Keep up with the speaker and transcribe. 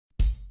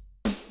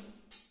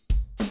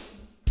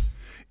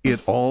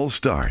It all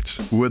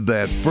starts with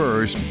that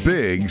first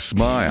big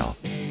smile.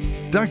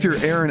 Dr.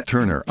 Aron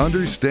Turner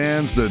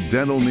understands the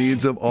dental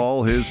needs of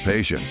all his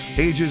patients,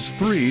 ages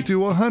 3 to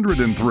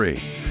 103.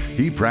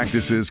 He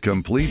practices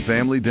complete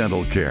family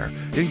dental care,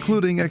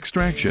 including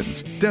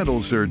extractions,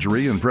 dental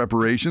surgery in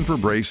preparation for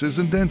braces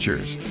and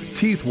dentures,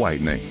 teeth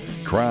whitening,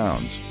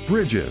 crowns,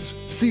 bridges,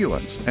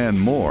 sealants, and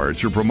more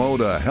to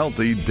promote a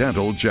healthy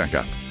dental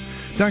checkup.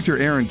 Dr.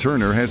 Aron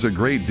Turner has a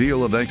great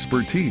deal of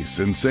expertise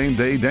in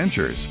same-day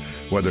dentures.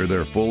 Whether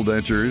they're full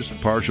dentures,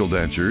 partial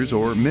dentures,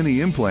 or mini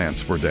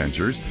implants for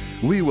dentures,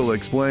 we will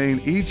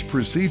explain each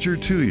procedure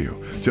to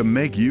you to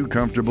make you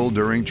comfortable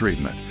during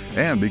treatment.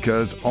 And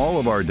because all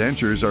of our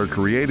dentures are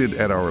created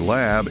at our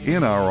lab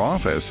in our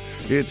office,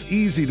 it's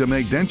easy to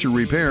make denture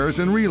repairs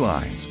and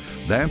relines.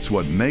 That's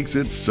what makes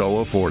it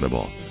so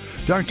affordable.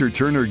 Dr.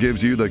 Turner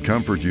gives you the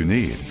comfort you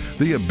need,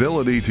 the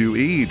ability to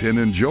eat and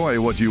enjoy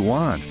what you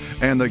want,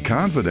 and the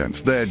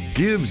confidence that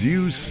gives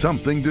you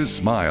something to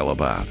smile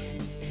about.